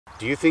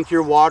Do you think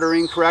you're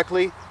watering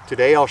correctly?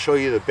 Today I'll show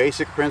you the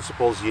basic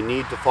principles you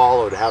need to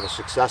follow to have a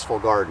successful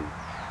garden.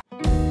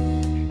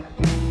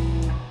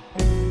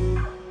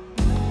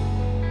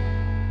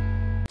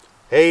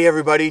 Hey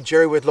everybody,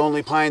 Jerry with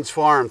Lonely Pines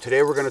Farm.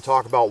 Today we're going to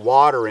talk about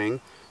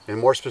watering, and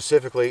more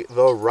specifically,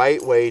 the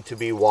right way to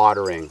be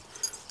watering.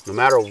 No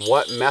matter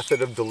what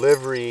method of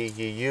delivery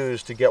you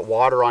use to get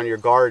water on your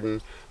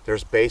garden,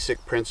 there's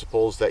basic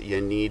principles that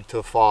you need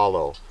to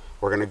follow.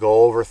 We're going to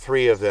go over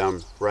 3 of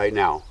them right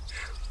now.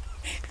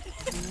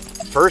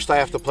 First, I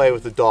have to play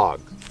with the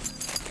dog.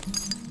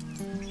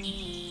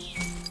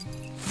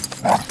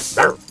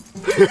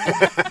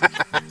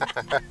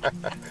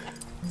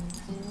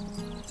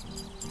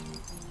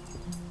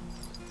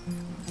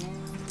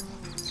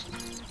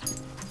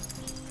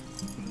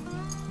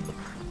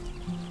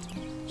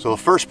 So the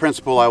first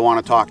principle I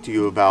want to talk to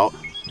you about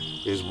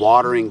is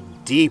watering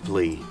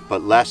deeply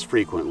but less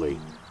frequently.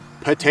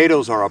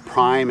 Potatoes are a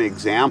prime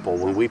example.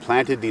 When we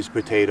planted these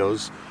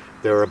potatoes,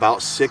 they're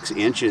about 6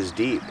 inches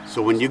deep.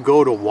 So when you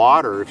go to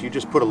water, if you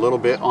just put a little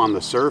bit on the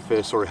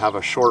surface or have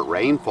a short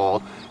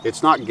rainfall,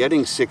 it's not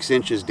getting 6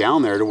 inches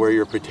down there to where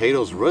your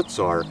potatoes' roots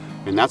are.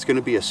 And that's going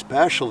to be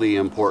especially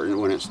important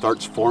when it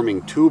starts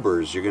forming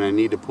tubers. You're going to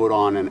need to put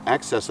on an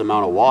excess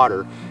amount of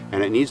water,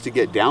 and it needs to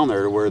get down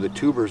there to where the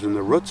tubers and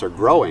the roots are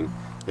growing.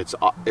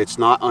 It's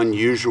not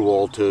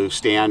unusual to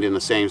stand in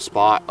the same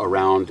spot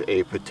around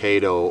a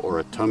potato or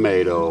a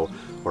tomato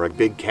or a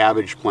big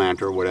cabbage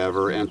plant or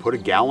whatever and put a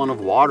gallon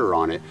of water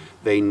on it.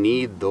 They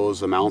need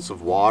those amounts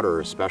of water,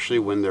 especially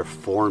when they're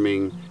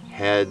forming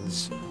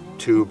heads,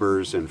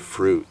 tubers, and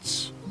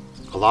fruits.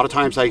 A lot of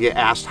times I get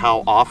asked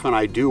how often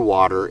I do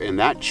water, and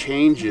that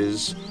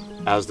changes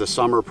as the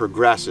summer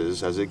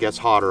progresses. As it gets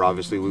hotter,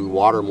 obviously we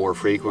water more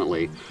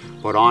frequently,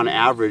 but on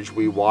average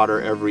we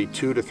water every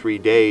 2 to 3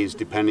 days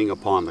depending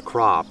upon the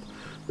crop.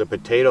 The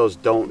potatoes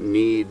don't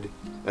need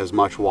as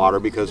much water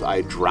because I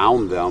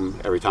drown them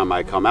every time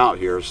I come out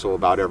here, so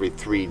about every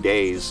 3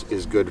 days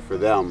is good for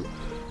them.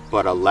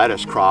 But a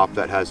lettuce crop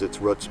that has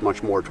its roots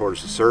much more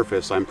towards the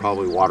surface, I'm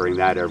probably watering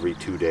that every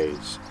 2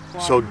 days.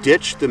 So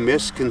ditch the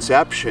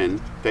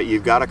misconception that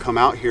you've got to come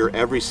out here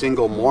every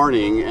single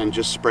morning and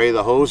just spray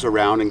the hose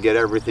around and get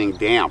everything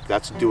damp.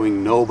 That's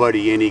doing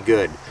nobody any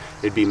good.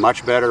 It'd be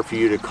much better for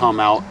you to come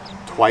out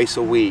twice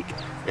a week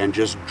and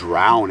just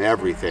drown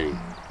everything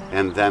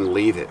and then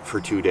leave it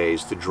for 2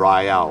 days to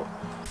dry out.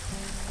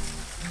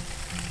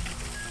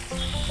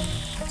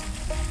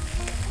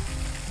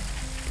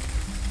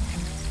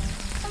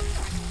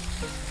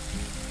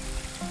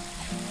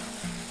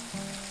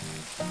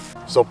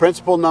 So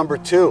principle number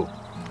 2,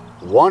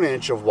 1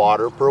 inch of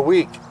water per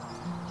week,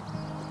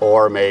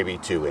 or maybe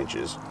 2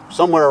 inches.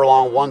 Somewhere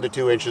along 1 to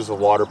 2 inches of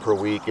water per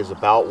week is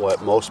about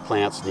what most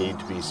plants need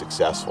to be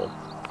successful.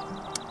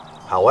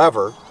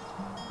 However,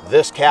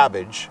 this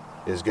cabbage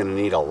is going to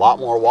need a lot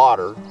more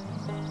water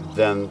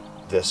than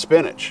this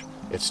spinach.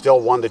 It's still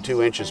 1 to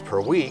 2 inches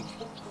per week.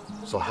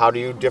 So how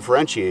do you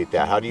differentiate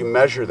that? How do you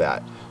measure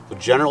that? Well,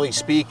 generally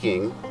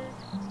speaking,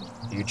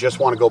 you just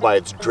want to go by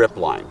its drip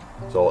line.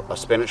 So a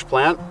spinach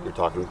plant, you're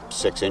talking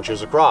 6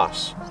 inches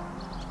across.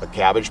 A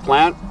cabbage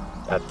plant,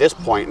 at this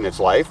point in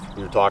its life,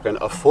 you're talking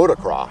 1 foot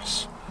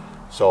across.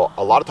 So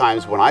a lot of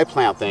times when I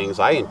plant things,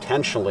 I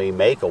intentionally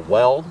make a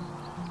well,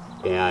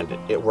 and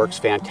it works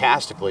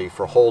fantastically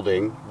for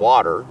holding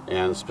water,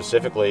 and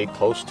specifically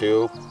close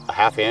to a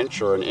 1/2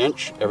 inch or 1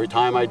 inch every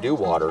time I do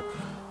water.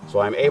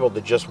 So I'm able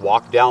to just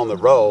walk down the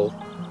row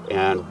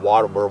and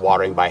water. We're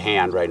watering by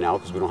hand right now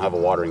because we don't have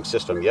a watering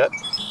system yet.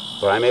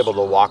 But I'm able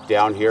to walk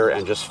down here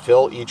and just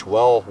fill each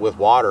well with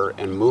water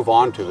and move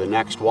on to the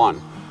next one.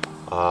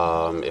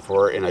 If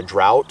we're in a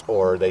drought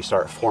or they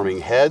start forming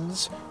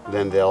heads,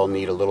 then they'll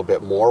need a little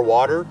bit more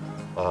water.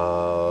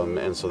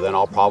 And so then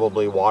I'll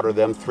probably water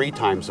them 3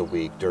 times a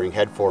week during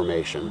head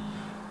formation.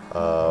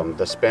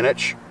 The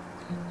spinach,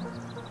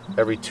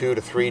 every 2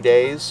 to 3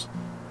 days.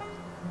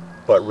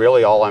 But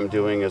really all I'm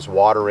doing is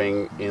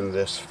watering in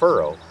this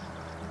furrow.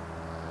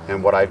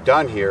 And what I've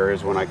done here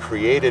is when I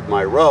created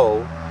my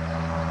row,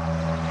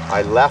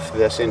 I left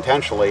this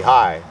intentionally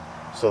high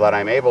so that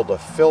I'm able to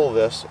fill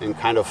this and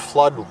kind of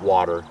flood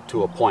water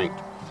to a point.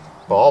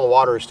 But all the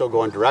water is still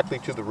going directly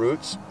to the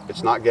roots.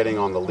 It's not getting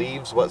on the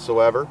leaves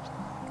whatsoever.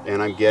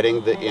 And I'm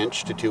getting the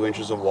 1 to 2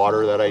 inches of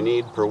water that I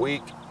need per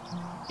week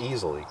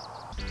easily.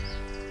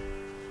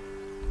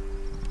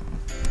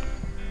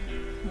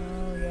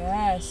 Oh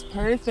yes,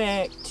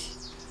 perfect.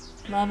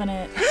 Loving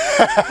it.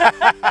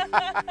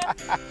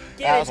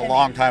 That was a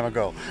long time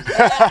ago.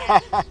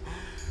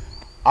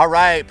 All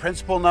right,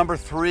 principle number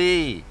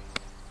 3.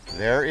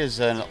 There is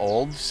an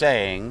old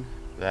saying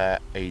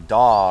that a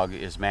dog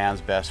is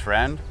man's best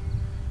friend,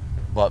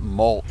 but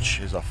mulch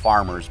is a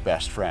farmer's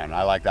best friend.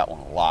 I like that one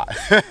a lot.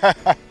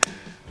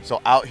 So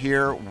out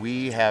here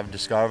we have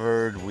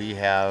discovered we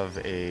have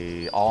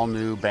a all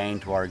new bane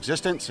to our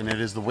existence, and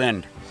it is the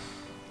wind.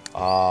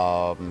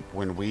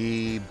 When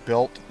we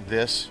built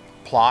this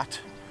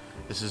plot,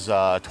 this is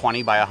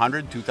 20 by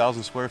 100,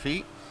 2,000 square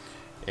feet.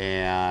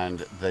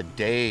 And the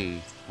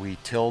day we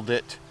tilled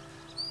it,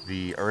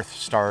 the earth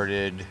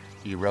started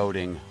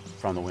eroding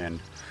from the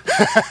wind.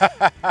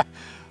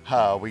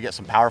 We get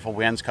some powerful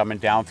winds coming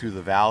down through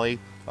the valley,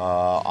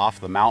 off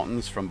the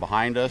mountains from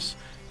behind us,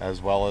 as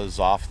well as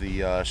off the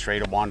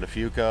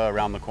𝙎𝙔𝙔𝙎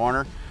around the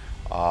corner,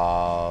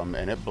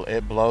 and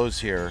it blows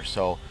here.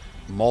 So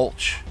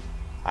mulch,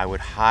 I would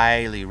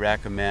highly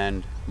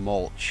recommend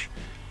mulch.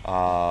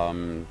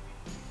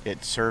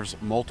 It serves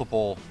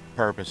multiple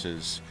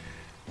purposes.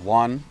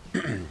 One,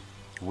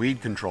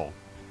 weed control.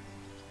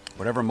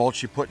 Whatever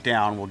mulch you put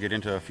down, we'll get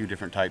into a few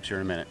different types here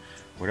in a minute.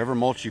 Whatever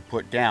mulch you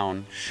put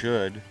down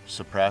should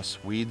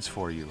suppress weeds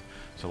for you.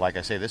 So like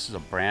I say, this is a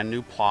brand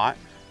new plot.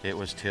 It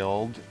was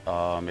tilled.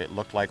 It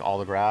looked like all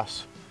the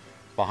grass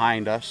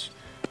behind us,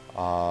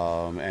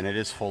 and it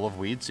is full of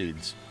weed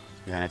seeds.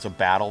 And it's a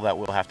battle that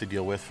we'll have to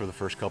deal with for the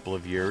first couple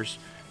of years.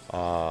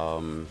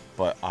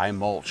 But I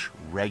mulch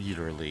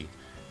regularly,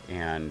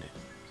 and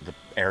the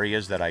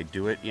areas that I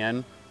do it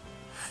in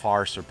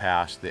far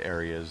surpass the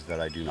areas that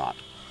I do not.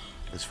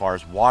 As far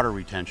as water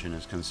retention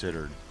is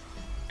considered,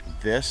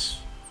 this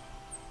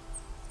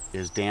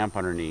is damp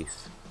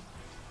underneath.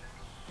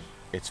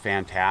 It's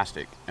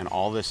fantastic, and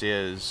all this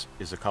is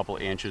a couple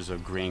inches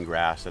of green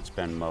grass that's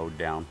been mowed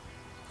down.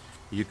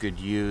 You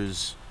could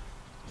use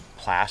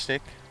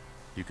plastic,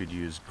 you could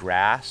use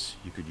grass,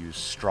 you could use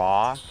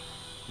straw,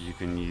 you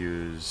can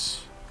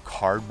use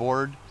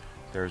cardboard.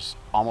 There's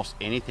almost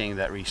anything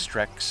that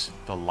restricts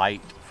the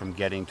light from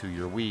getting to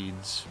your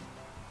weeds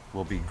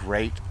will be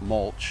great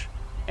mulch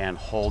and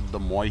hold the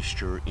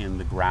moisture in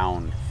the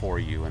ground for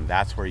you, and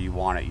that's where you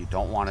want it. You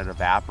don't want it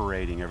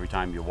evaporating every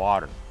time you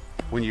water.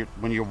 When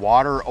you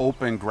water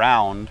open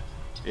ground,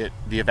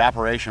 the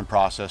evaporation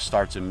process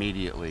starts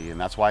immediately, and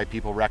that's why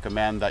people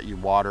recommend that you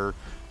water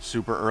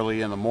super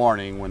early in the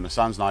morning when the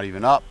sun's not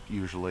even up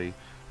usually,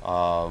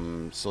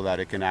 so that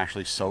it can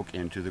actually soak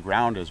into the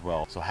ground as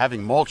well. So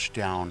having mulch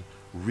down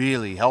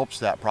really helps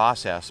that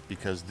process,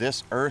 because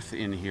this earth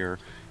in here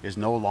is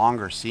no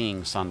longer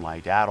seeing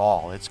sunlight at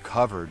all. It's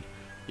covered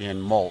in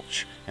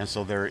mulch, and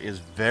so there is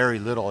very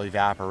little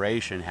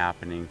evaporation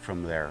happening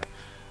from there.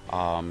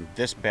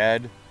 This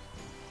bed,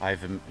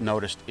 I've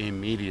noticed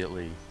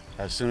immediately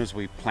as soon as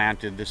we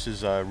planted. This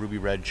is a ruby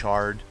red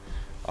chard,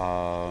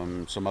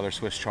 some other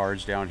Swiss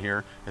chards down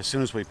here. As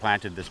soon as we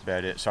planted this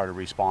bed, it started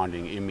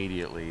responding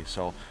immediately.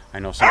 So I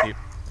know some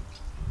people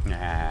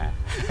I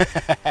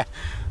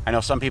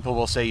know some people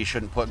will say you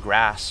shouldn't put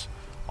grass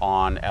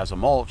on as a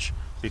mulch,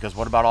 because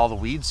what about all the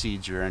weed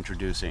seeds you're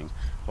introducing?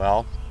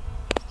 Well,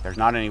 there's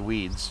not any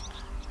weeds.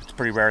 It's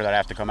pretty rare that I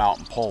have to come out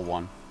and pull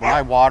one. When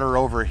I water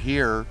over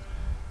here,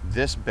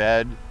 this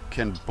bed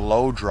can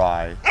blow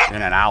dry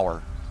in an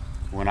hour.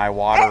 When I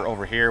water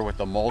over here with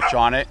the mulch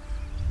on it,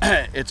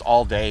 it's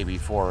all day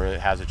before it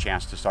has a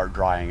chance to start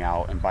drying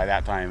out, and by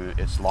that time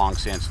it's long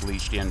since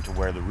leached into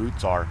where the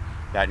roots are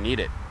that need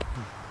it.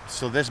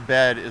 So this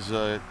bed is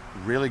a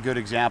really good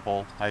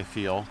example, I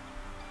feel,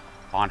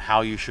 on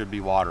how you should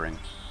be watering.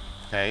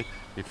 Okay,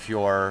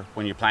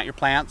 when you plant your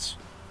plants,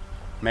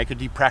 make a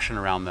depression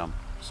around them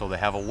so they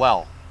have a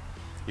well.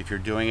 If you're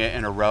doing it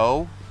in a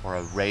row or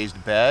a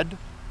raised bed,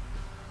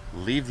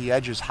 leave the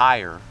edges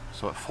higher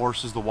so it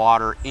forces the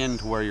water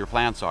into where your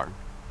plants are.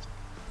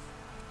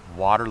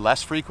 Water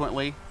less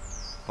frequently,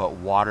 but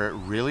water it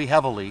really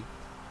heavily.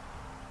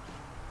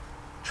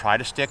 Try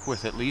to stick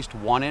with at least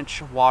 1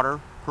 inch of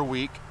water per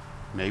week,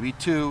 maybe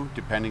 2,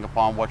 depending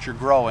upon what you're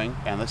growing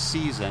and the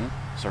season.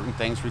 Certain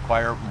things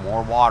require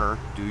more water.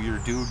 Do your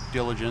due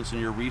diligence and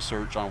your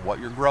research on what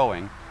you're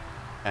growing.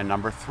 And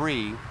number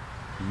 3,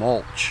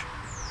 mulch.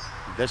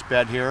 This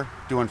bed here,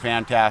 doing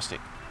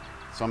fantastic.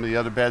 Some of the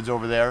other beds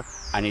over there,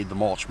 I need the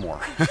mulch more.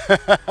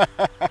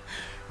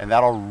 And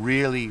that'll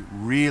really,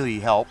 really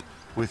help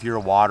with your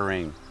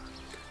watering.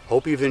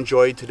 Hope you've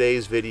enjoyed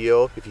today's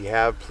video. If you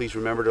have, please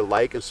remember to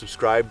like and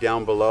subscribe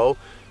down below.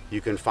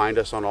 You can find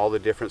us on all the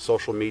different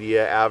social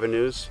media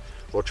avenues.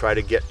 We'll try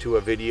to get to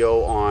a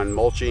video on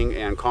mulching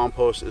and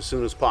compost as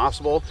soon as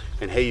possible.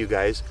 And hey, you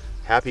guys,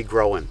 happy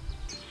growing.